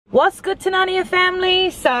What's good, Tanania family?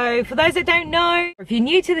 So for those that don't know, if you're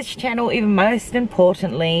new to this channel, even most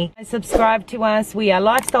importantly, subscribe to us. We are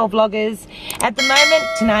lifestyle vloggers. At the moment,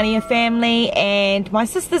 Tanania family and my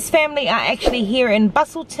sister's family are actually here in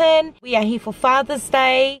Basselton. We are here for Father's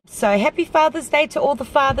Day. So happy Father's Day to all the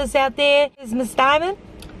fathers out there. Here's Miss Diamond.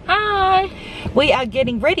 Hi. We are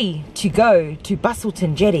getting ready to go to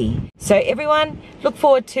Basselton Jetty. So everyone, look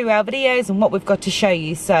forward to our videos and what we've got to show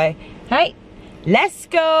you. So, hey. Let's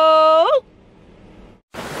go!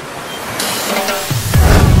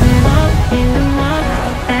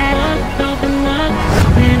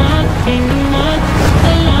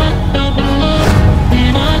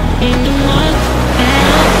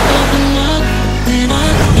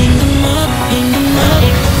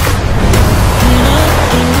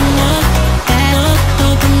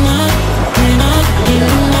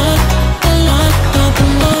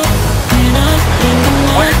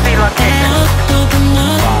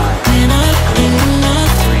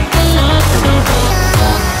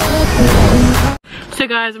 So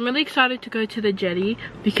guys, I'm really excited to go to the jetty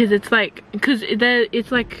because it's like, is it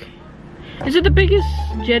the biggest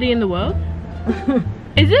jetty in the world?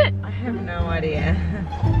 Is it? I have no idea.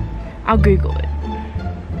 I'll Google it.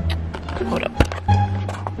 Hold up.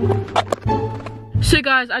 So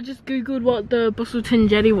guys, I just Googled what the Basselton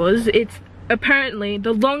jetty was. It's apparently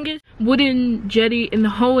the longest wooden jetty in the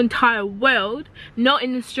whole entire world. Not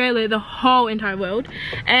in Australia, the whole entire world.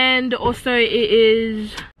 And also it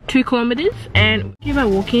is 2 kilometers, and you're about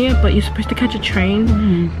walking it, but you're supposed to catch a train,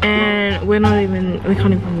 and we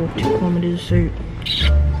can't even walk 2 kilometers, so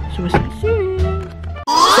we're sightseeing.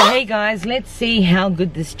 So hey guys, let's see how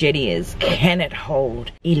good this jetty is. Can it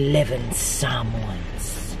hold 11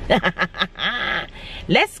 Samoans?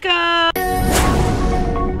 Let's go!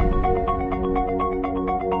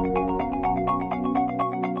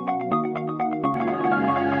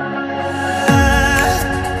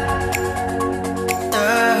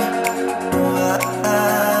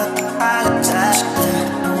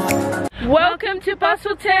 Welcome to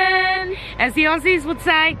Basselton! As the Aussies would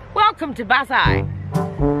say, welcome to Basai.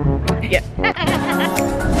 Yeah.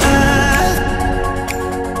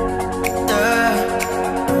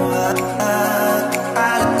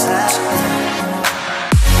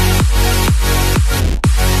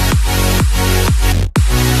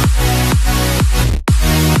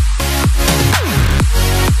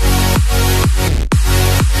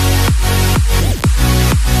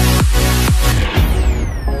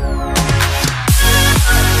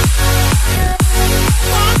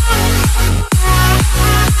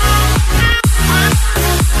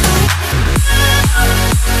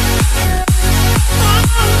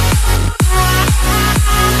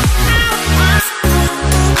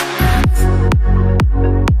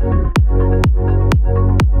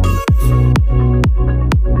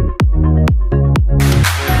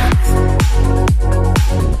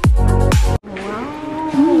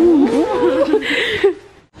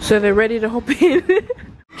 So they're ready to hop in.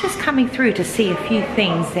 Just coming through to see a few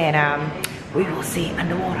things that we will see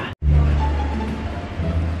underwater.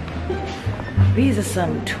 These are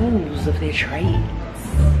some tools of their trades.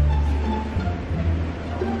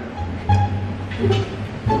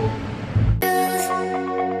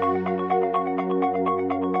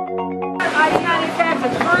 I can't in fact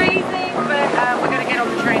it's freezing, but we're going to get on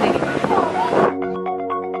the train anyway.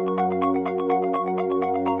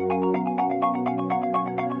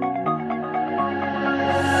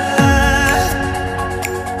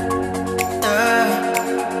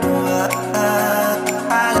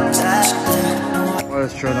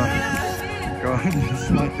 Let's try to go and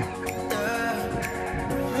smoke it.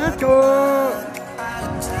 Let's go!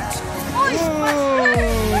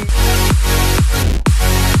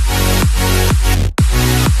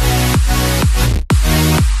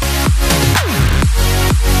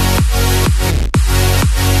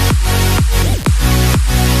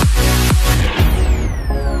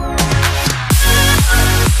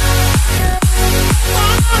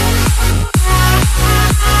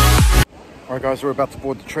 Alright guys, we're about to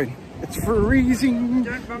board the train. It's freezing!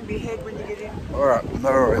 Don't bump your head when you get in. Alright,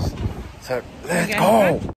 no worries. So, let's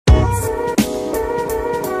go!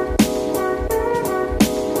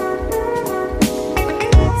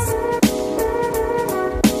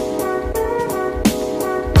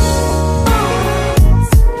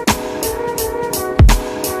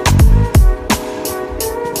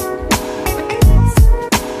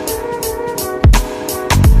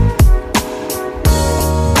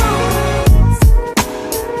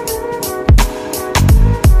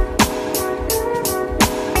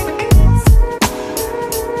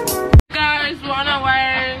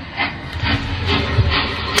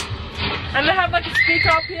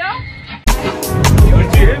 Yeah?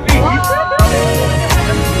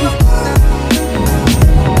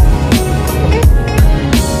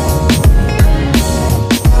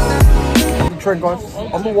 Train guys,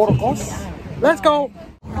 on the water guys. Let's go.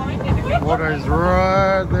 Water is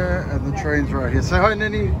right there and the train's right here. Say hi,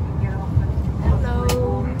 Nanny.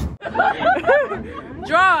 Hello.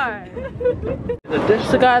 Dry.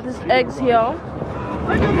 So guys, there's eggs here.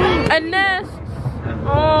 A nest.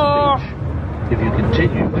 Oh. If you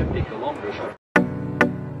continue 50 kilometers.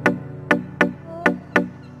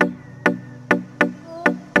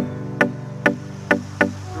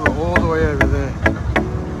 All the way over there.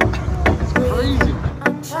 It's crazy.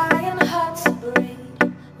 I'm trying hard to breathe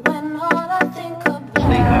when all I think about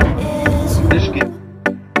is you. This kid.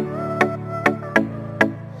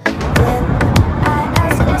 Then I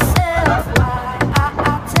ask myself why I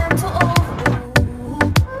tend to overdo.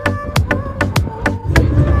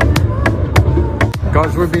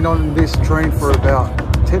 Guys, we've been on this train for about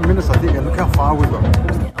 10 minutes, I think, and look how far we've got.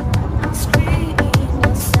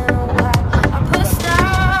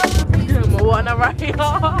 Moana right here.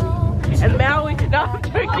 And Maui. No, I'm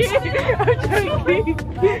joking. I'm joking.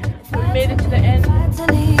 We made it to the end.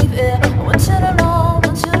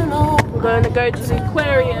 We're going to go to the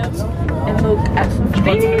aquarium and look at some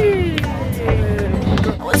fish.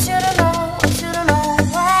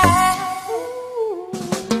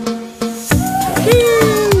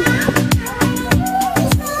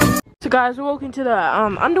 So guys, we're walking to the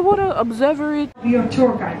underwater observatory. Your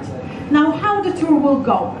tour guide. Now, how the tour will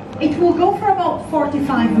go? It will go for about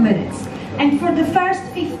 45 minutes. And for the first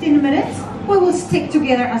 15 minutes, we will stick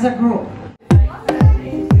together as a group.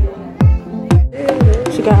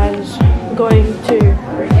 So guys, we're going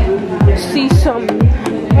to see some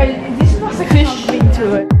fish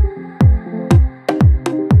into it.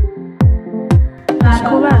 It's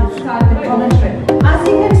cool, man. As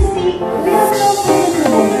you can see, we are not in the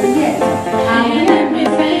water yet.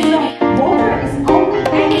 Water is only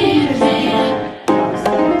 8 meters deep.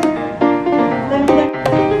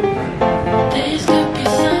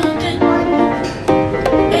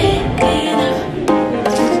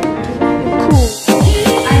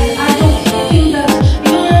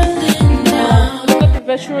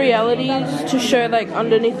 Virtual realities to show like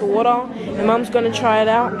underneath the water, and Mum's gonna try it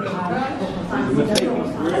out.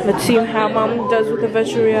 Let's see how Mum does with the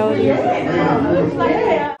virtual reality.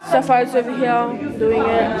 SAPHYRES over here doing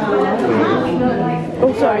it.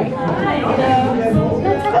 Oh, sorry.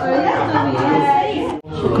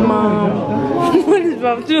 Mum, what is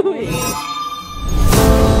Mum doing?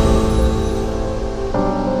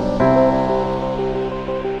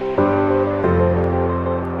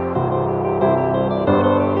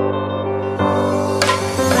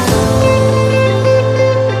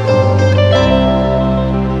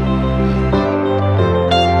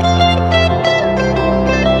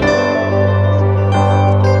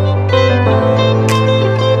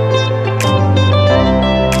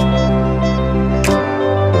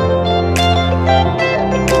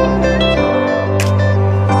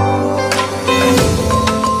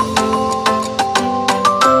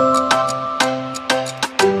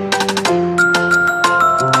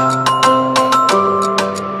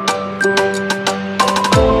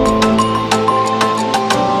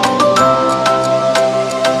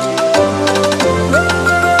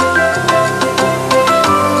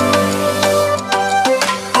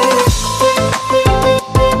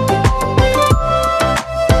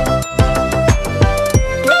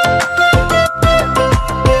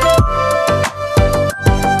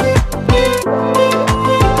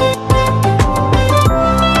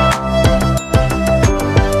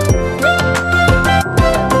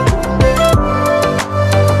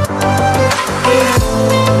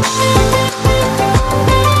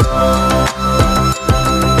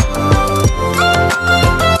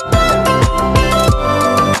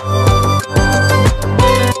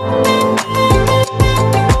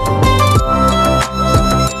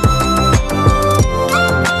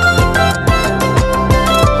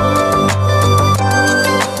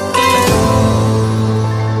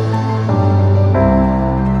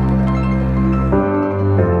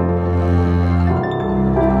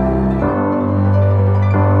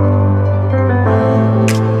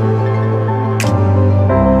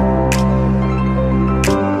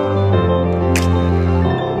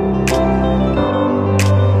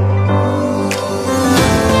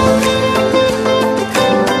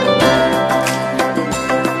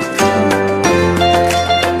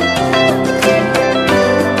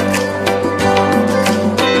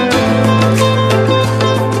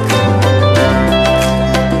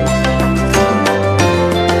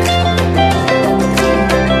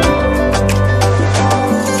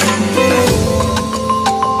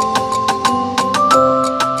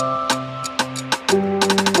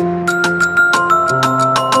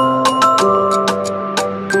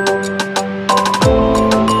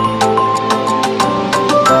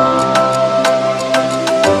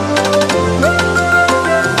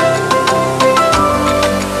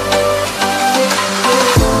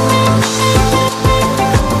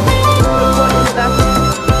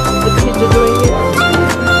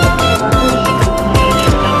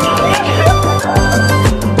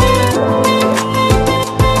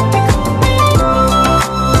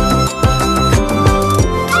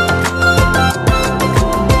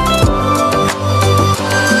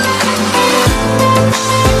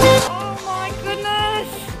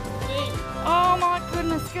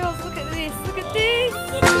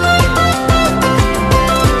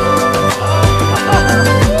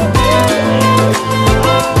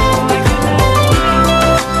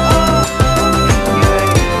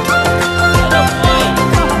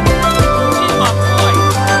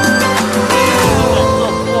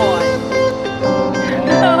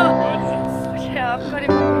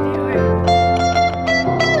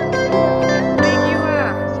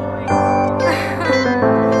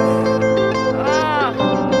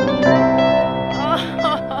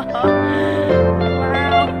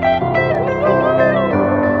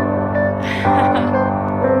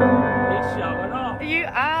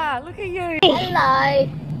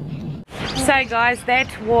 So guys,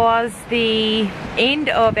 that was the end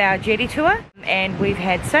of our jetty tour, and we've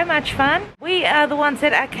had so much fun. We are the ones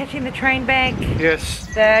that are catching the train back. Yes.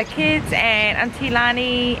 The kids and Auntie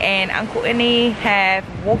Lani and Uncle Inni have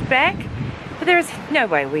walked back, but there is no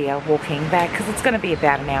way we are walking back because it's going to be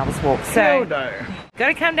about an hour's walk. So no. got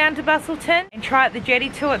to come down to Basselton and try out the jetty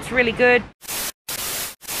tour. It's really good.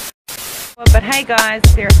 But hey guys,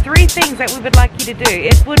 there are 3 things that we would like you to do.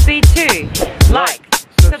 It would be to like,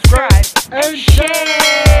 subscribe, and share.